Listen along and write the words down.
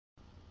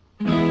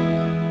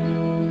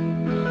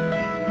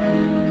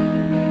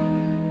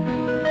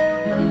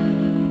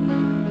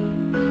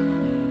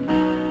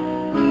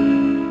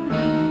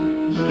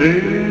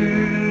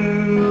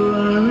Still I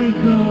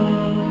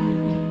recall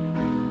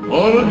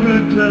all the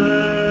good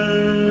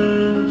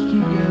times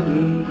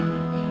together,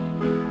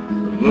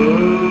 the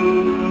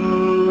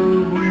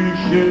love we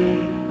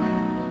shared,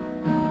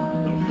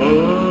 the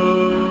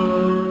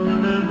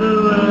fun and the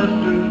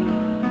laughter.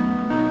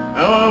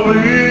 How I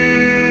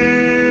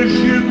wish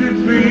you could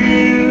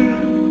feel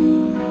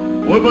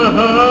what my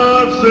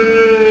heart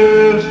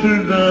says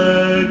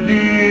tonight,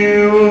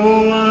 dear.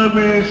 Oh, I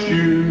miss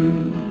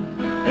you,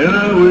 and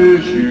I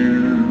wish you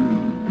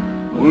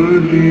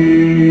would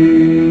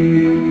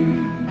hear.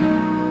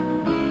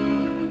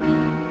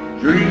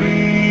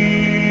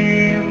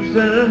 Dreams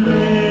that I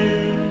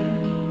had,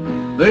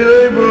 they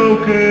lay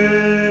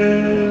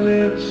broken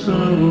in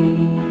sorrow.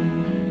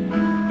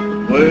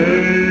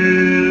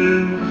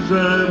 Plans I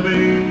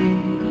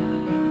made,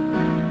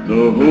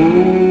 the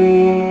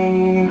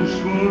hopes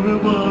for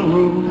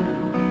tomorrow.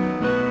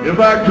 If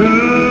I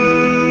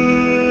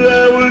could,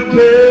 I would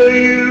tell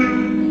you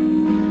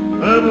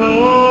I'm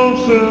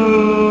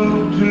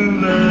lonesome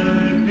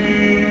tonight,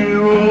 dear.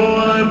 Oh,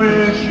 I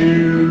miss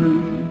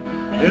you,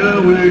 and I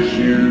wish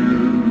you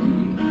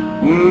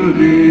would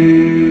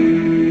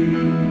hear.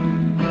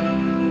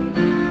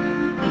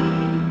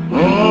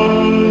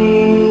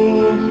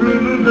 All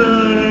through the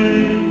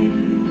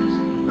night,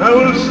 I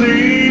will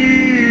see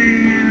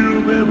your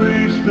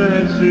memories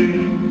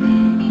passing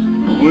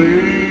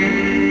away.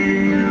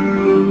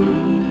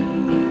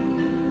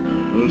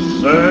 The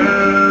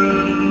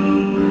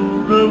sound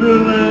of your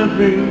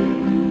laughing,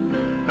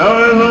 how I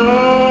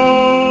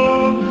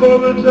long for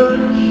the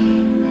touch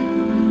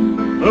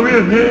of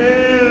your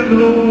hand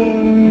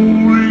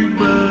holding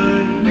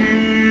mine,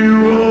 dear.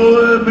 Oh,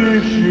 I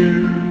miss you,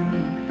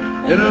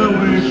 and I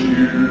wish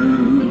you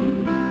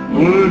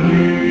would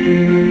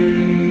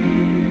hear.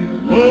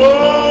 Oh,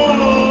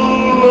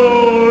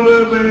 Lord, I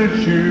miss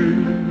you,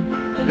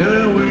 and I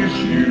wish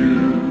you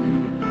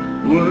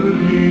would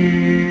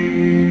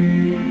hear.